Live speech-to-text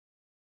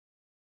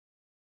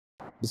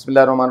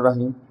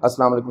बिस्मिल्लाहिर्रहमानिर्रहीम।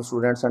 अस्सलाम वालेकुम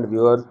students and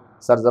viewer.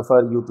 Sir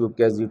Zafar YouTube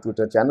के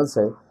ट्विटर चैनल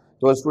से।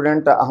 तो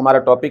स्टूडेंट, हमारा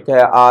टॉपिक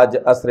है आज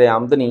असर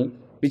आमदनी।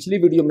 पिछली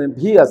वीडियो में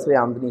भी असर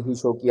आमदनी ही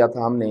शो किया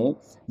था हमने,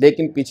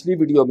 लेकिन पिछली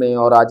वीडियो में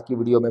और आज की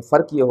वीडियो में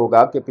फ़र्क ये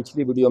होगा कि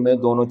पिछली वीडियो में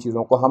दोनों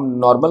चीज़ों को हम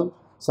नॉर्मल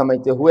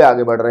समझते हुए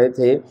आगे बढ़ रहे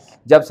थे।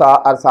 जब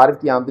सारिफ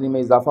की आमदनी में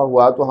इजाफा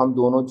हुआ तो हम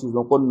दोनों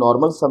चीज़ों को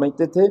नॉर्मल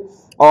समझते थे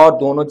और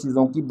दोनों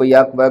चीज़ों की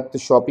बैक वक्त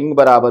शॉपिंग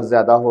बराबर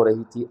ज़्यादा हो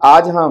रही थी।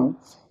 आज हम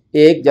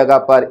एक जगह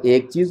पर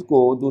एक चीज़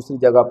को, दूसरी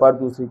जगह पर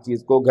दूसरी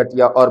चीज़ को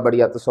घटिया और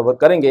बढ़िया तस्वर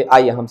करेंगे।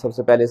 आइए हम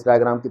सबसे पहले इस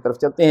डायग्राम की तरफ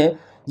चलते हैं।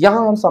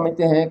 यहाँ हम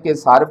समझते हैं कि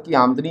सारिफ की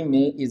आमदनी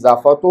में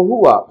इजाफा तो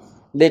हुआ,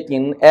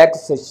 लेकिन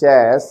एक्स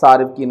शय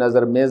सारिफ की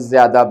नज़र में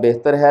ज़्यादा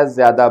बेहतर है,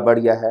 ज़्यादा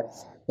बढ़िया है।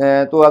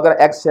 तो अगर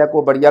एक्स शय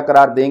को बढ़िया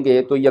करार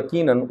देंगे तो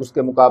यकीनन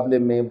उसके मुकाबले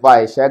में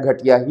वाई शय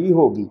घटिया ही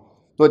होगी।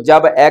 तो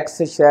जब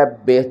एक्स शय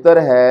बेहतर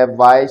है,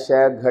 वाई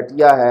शय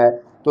घटिया है,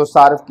 तो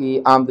सारिफ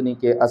की आमदनी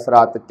के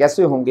असरात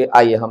कैसे होंगे,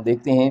 आइए हम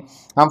देखते हैं।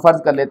 हम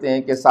फ़र्ज़ कर लेते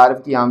हैं कि सारिफ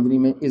की आमदनी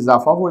में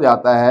इजाफा हो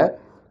जाता है,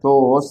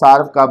 तो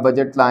सारिफ का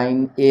बजट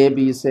लाइन ए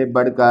बी से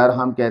बढ़कर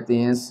हम कहते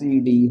हैं सी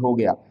डी हो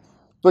गया।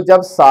 तो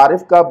जब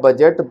सारिफ का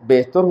बजट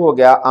बेहतर हो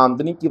गया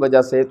आमदनी की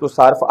वजह से, तो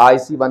सारिफ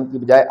IC1 की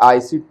बजाय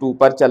IC2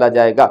 पर चला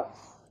जाएगा।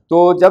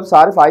 तो जब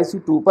सारिफ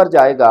IC2 पर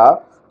जाएगा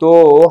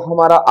तो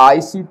हमारा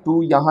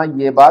IC2 यहाँ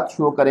ये बात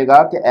शो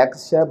करेगा कि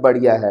एक्स शय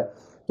बढ़िया है।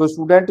 तो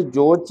स्टूडेंट,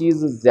 जो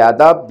चीज़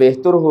ज़्यादा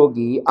बेहतर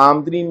होगी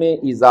आमदनी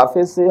में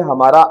इजाफे से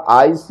हमारा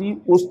IC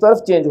उस तरफ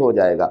चेंज हो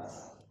जाएगा।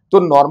 तो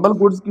नॉर्मल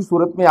गुड्स की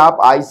सूरत में आप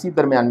IC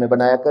दरमियान में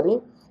बनाया करें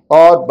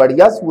और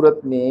बढ़िया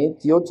सूरत में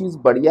जो चीज़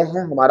बढ़िया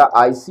है हमारा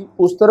IC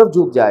उस तरफ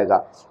झुक जाएगा।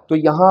 तो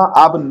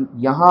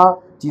यहाँ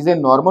चीज़ें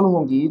नॉर्मल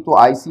होंगी तो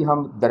IC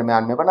हम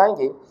दरमियान में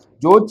बनाएंगे।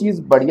 जो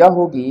चीज़ बढ़िया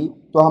होगी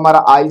तो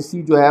हमारा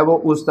IC जो है वो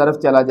उस तरफ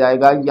चला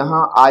जाएगा।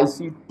 यहाँ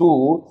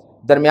IC2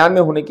 दरमियान में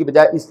होने की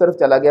बजाय इस तरफ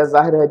चला गया।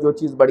 जाहिर है जो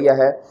चीज़ बढ़िया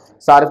है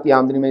सारिफ की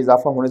आमदनी में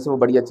इजाफा होने से वो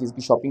बढ़िया चीज़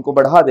की शॉपिंग को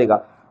बढ़ा देगा।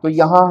 तो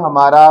यहाँ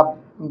हमारा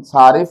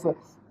सारिफ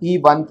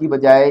E1 की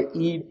बजाय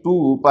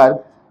E2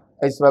 पर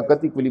इस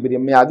वक्त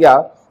इक्विलिब्रियम में आ गया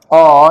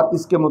और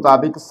इसके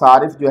मुताबिक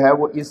सारिफ जो है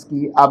वो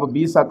इसकी अब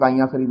 20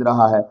 इकाइयाँ खरीद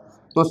रहा है।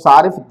 तो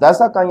सारिफ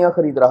 10 इकाइयाँ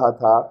खरीद रहा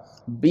था,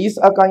 20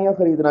 इकाइयाँ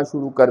खरीदना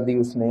शुरू कर दी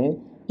उसने।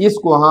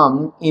 इसको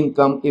हम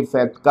इनकम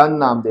इफेक्ट का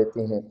नाम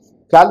देते हैं।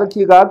 ख्याल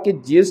रखिएगा कि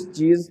जिस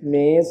चीज़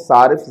में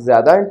सारिफ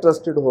ज़्यादा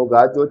इंटरेस्टेड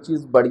होगा, जो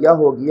चीज़ बढ़िया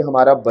होगी,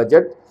 हमारा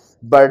बजट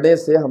बढ़ने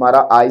से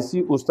हमारा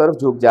IC उस तरफ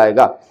झुक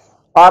जाएगा।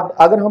 अब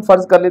अगर हम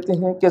फ़र्ज़ कर लेते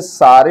हैं कि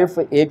सारिफ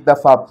एक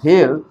दफ़ा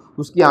फिर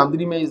उसकी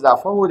आमदनी में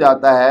इजाफा हो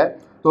जाता है,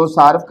 तो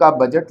सारिफ का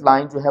बजट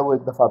लाइन जो है वो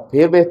एक दफ़ा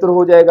फिर बेहतर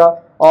हो जाएगा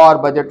और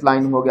बजट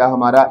लाइन हो गया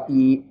हमारा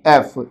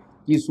EF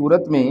की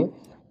सूरत में।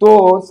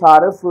 तो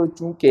सारिफ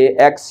चूँकि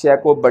एक्स शय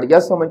को बढ़िया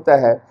समझता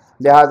है,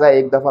 लिहाजा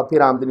एक दफ़ा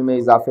फिर आमदनी में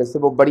इजाफे से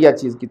वो बढ़िया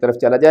चीज़ की तरफ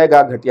चला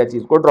जाएगा, घटिया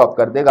चीज़ को ड्रॉप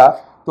कर देगा।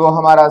 तो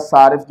हमारा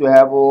सारिफ जो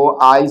है वो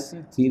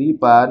IC3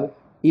 पर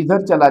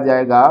इधर चला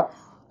जाएगा।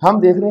 हम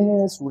देख रहे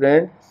हैं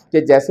स्टूडेंट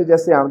कि जैसे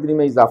जैसे आमदनी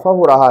में इजाफा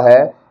हो रहा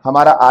है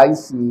हमारा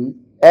IC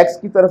एक्स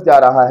की तरफ जा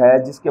रहा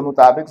है, जिसके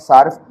मुताबिक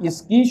सारिफ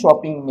इसकी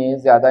शॉपिंग में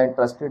ज़्यादा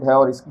इंटरेस्टेड है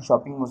और इसकी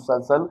शॉपिंग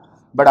मुसलसल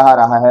बढ़ा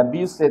रहा है।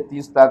 20 से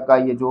 30 तक का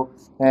ये जो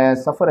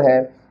सफ़र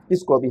है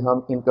इसको भी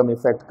हम इनकम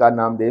इफेक्ट का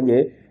नाम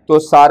देंगे। तो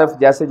सारिफ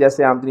जैसे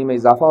जैसे आमदनी में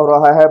इजाफा हो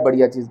रहा है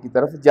बढ़िया चीज़ की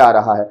तरफ जा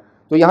रहा है।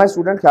 तो यहाँ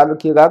स्टूडेंट ख्याल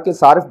रखिएगा कि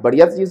सारिफ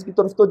बढ़िया चीज़ की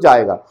तरफ तो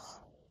जाएगा,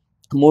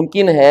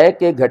 मुमकिन है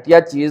कि घटिया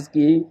चीज़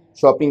की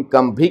शॉपिंग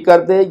कम भी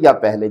कर दे या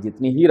पहले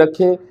जितनी ही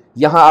रखे।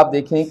 यहाँ आप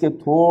देखें कि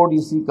थोड़ी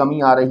सी कमी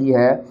आ रही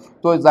है,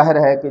 तो जाहिर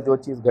है कि जो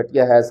चीज़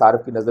घटिया है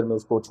सारिफ की नज़र में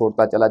उसको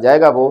छोड़ता चला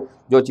जाएगा, वो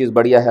जो चीज़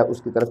बढ़िया है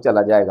उसकी तरफ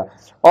चला जाएगा।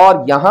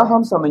 और यहाँ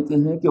हम समझते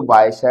हैं कि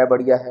वाई शय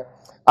बढ़िया है।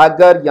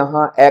 अगर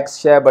यहाँ एक्स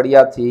शय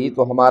बढ़िया थी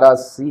तो हमारा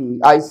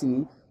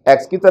IC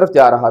एक्स की तरफ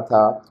जा रहा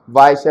था,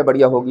 वाई शय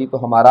बढ़िया होगी तो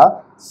हमारा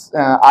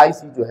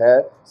IC जो है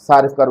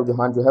सारिफ का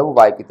रुझान जो है वो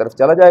वाई की तरफ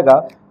चला जाएगा।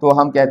 तो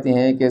हम कहते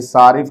हैं कि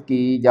सारिफ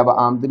की जब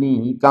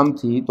आमदनी कम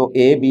थी तो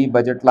AB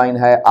बजट लाइन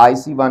है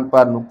IC1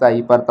 पर नुक्ता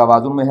ई पर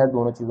तवाज़ुन में है,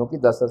 दोनों चीज़ों की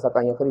 10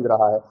 इकाइयाँ खरीद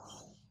रहा है।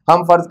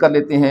 हम फ़र्ज़ कर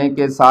लेते हैं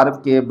कि सारिफ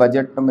के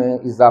बजट में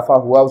इजाफा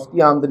हुआ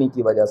उसकी आमदनी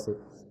की वजह से।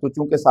 तो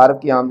चूँकि सारिफ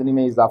की आमदनी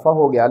में इजाफा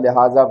हो गया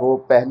लिहाजा वो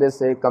पहले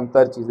से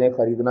कमतर चीज़ें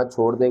ख़रीदना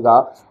छोड़ देगा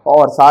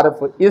और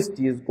सारिफ इस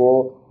चीज़ को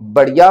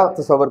बढ़िया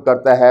तस्वर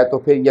करता है, तो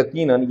फिर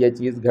यकीनन ये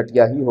चीज़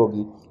घटिया ही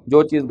होगी।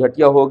 जो चीज़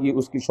घटिया होगी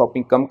उसकी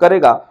शॉपिंग कम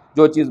करेगा,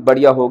 जो चीज़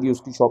बढ़िया होगी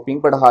उसकी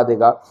शॉपिंग बढ़ा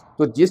देगा।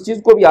 तो जिस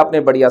चीज़ को भी आपने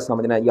बढ़िया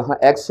समझना है, यहाँ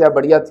एक्स शय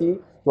बढ़िया थी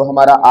तो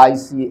हमारा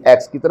IC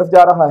एक्स की तरफ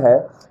जा रहा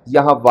है,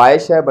 यहाँ वाई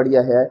शय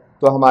बढ़िया है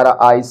तो हमारा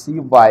IC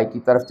वाई की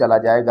तरफ चला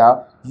जाएगा।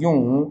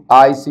 यूं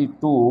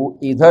IC2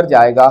 इधर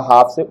जाएगा,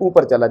 हाफ से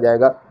ऊपर चला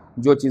जाएगा,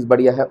 जो चीज़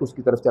बढ़िया है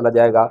उसकी तरफ चला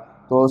जाएगा।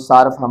 तो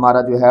सारिफ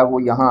हमारा जो है वो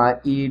यहाँ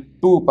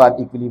E2 पर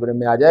इक्विलिब्रियम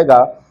में आ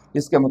जाएगा।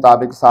 इसके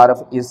मुताबिक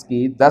सारिफ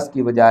इसकी 10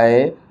 की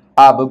बजाय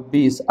अब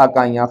 20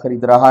 इकाइयाँ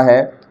खरीद रहा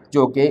है,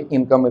 जो कि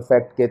इनकम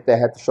इफेक्ट के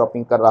तहत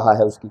शॉपिंग कर रहा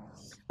है उसकी।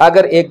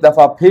 अगर एक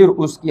दफ़ा फिर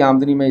उसकी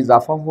आमदनी में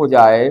इजाफा हो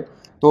जाए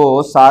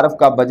तो सारिफ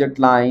का बजट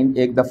लाइन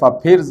एक दफ़ा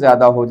फिर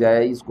ज़्यादा हो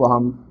जाए, इसको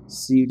हम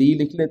CD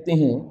लिख लेते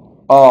हैं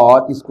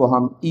और इसको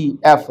हम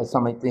EF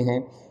समझते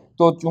हैं।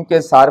 तो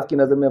चूंकि सार्फ की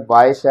नज़र में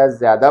वाई शायद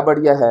ज़्यादा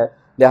बढ़िया है,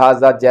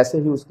 लिहाजा जैसे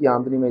ही उसकी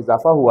आमदनी में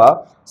इजाफा हुआ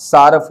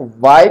सार्फ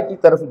वाई की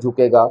तरफ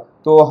झुकेगा,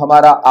 तो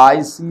हमारा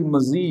IC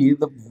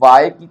मज़ीद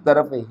वाई की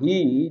तरफ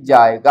ही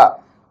जाएगा।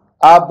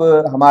 अब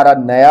हमारा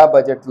नया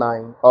बजट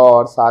लाइन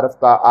और सार्फ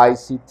का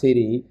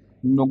IC3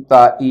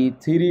 नुक्ता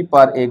E3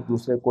 पर एक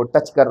दूसरे को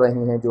टच कर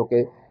रहे हैं, जो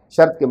कि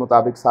शर्त के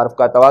मुताबिक सार्फ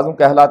का तवाज़ुन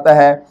कहलाता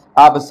है।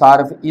 अब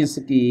सार्फ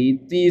इसकी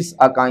 30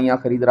 इकाइयाँ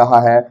खरीद रहा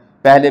है,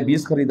 पहले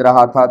 20 खरीद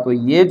रहा था, तो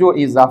ये जो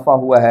इजाफा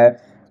हुआ है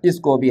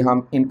इसको भी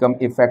हम इनकम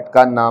इफेक्ट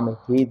का नाम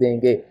ही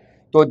देंगे।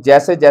 तो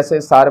जैसे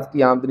जैसे सार्फ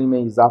की आमदनी में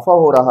इजाफा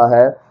हो रहा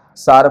है,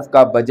 सार्फ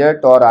का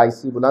बजट और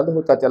IC बुलंद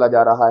होता चला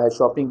जा रहा है,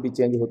 शॉपिंग भी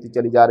चेंज होती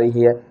चली जा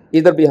रही है।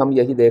 इधर भी हम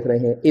यही देख रहे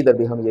हैं, इधर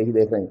भी हम यही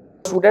देख रहे हैं।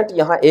 स्टूडेंट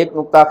यहाँ एक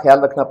नुक्ता ख्याल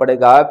रखना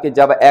पड़ेगा कि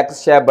जब X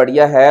शय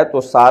बढ़िया है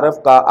तो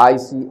सार्फ का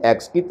IC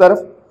X की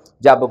तरफ,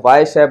 जब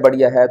Y शय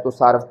बढ़िया है तो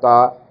सार्फ का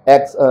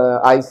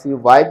IC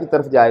Y की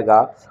तरफ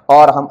जाएगा।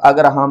 और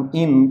अगर हम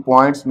इन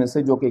पॉइंट्स में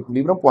से जो कि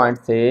इक्विलिब्रियम पॉइंट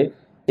थे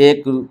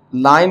एक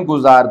लाइन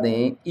गुजार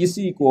दें,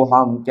 इसी को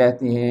हम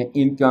कहते हैं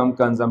इनकम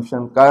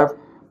कंजम्पशन कर्व,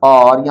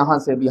 और यहाँ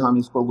से भी हम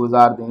इसको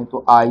गुजार दें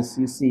तो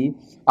ICC।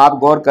 आप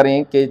गौर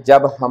करें कि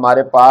जब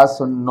हमारे पास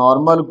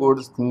नॉर्मल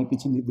गुड्स थी,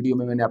 पिछली वीडियो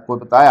में मैंने आपको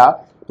बताया,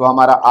 तो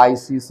हमारा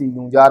ICC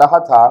यूँ जा रहा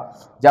था।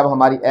 जब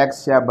हमारी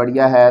X शय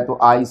बढ़िया है तो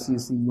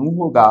ICC यूँ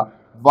होगा,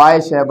 Y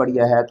शय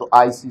बढ़िया है तो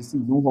ICC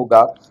यूँ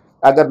होगा।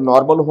 अगर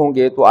नॉर्मल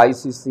होंगे तो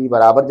ICC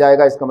बराबर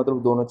जाएगा, इसका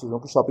मतलब दोनों चीज़ों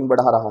की शॉपिंग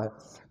बढ़ा रहा है।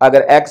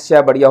 अगर X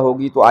शय बढ़िया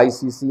होगी तो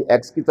ICC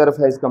X की तरफ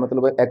है, इसका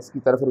मतलब X की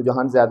तरफ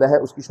रुझान ज़्यादा है,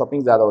 उसकी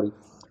शॉपिंग ज़्यादा हो रही।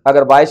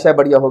 अगर Y शय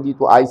बढ़िया होगी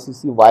तो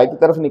ICC Y की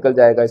तरफ निकल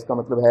जाएगा, इसका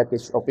मतलब है कि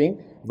शॉपिंग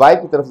Y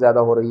की तरफ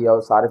ज़्यादा हो रही है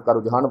और सारिफ का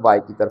रुझान Y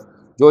की तरफ।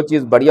 जो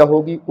चीज़ बढ़िया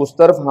होगी उस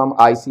तरफ हम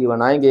IC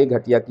बनाएंगे,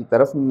 घटिया की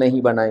तरफ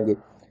नहीं बनाएंगे।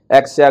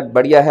 X शय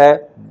बढ़िया है,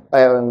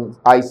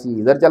 IC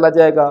इधर चला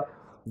जाएगा,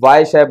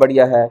 Y शय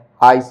बढ़िया है,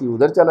 IC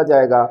उधर चला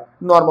जाएगा।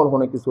 नॉर्मल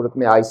होने की सूरत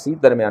में IC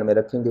दरमियान में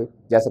रखेंगे,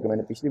 जैसा कि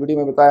मैंने पिछली वीडियो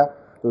में बताया।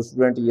 तो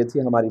स्टूडेंट ये थी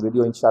हमारी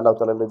वीडियो। इंशाअल्लाह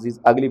ताला अज़ीज़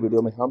अगली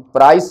वीडियो में हम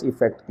प्राइस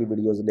इफेक्ट की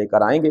वीडियोस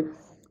लेकर आएंगे।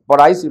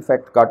 प्राइस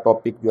इफेक्ट का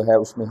टॉपिक जो है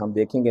उसमें हम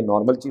देखेंगे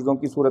नॉर्मल चीज़ों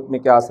की सूरत में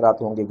क्या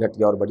असरात होंगे,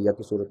 घटिया और बढ़िया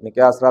की सूरत में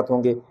क्या असरात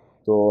होंगे।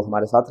 तो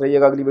हमारे साथ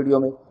रहिएगा, अगली वीडियो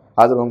में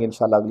हाजिर होंगे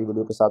इंशाअल्लाह अगली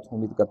वीडियो के साथ।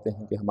 उम्मीद करते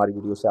हैं कि हमारी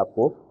वीडियो से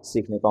आपको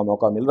सीखने का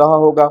मौका मिल रहा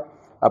होगा।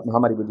 आप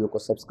हमारी वीडियो को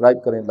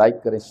सब्सक्राइब करें,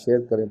 लाइक करें,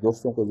 शेयर करें,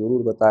 दोस्तों को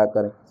ज़रूर बताया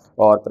करें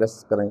और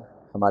प्रेस करें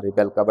हमारे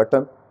बेल का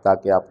बटन,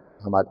 ताकि आप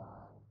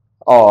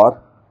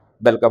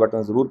बेल का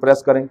बटन ज़रूर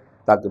प्रेस करें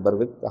ताकि बर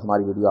वक्त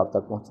हमारी वीडियो आप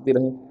तक पहुँचती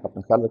रहें।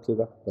 अपना ख्याल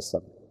रखिएगा।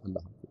 अस्सलाम,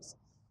 अल्लाह हाफ़िज़।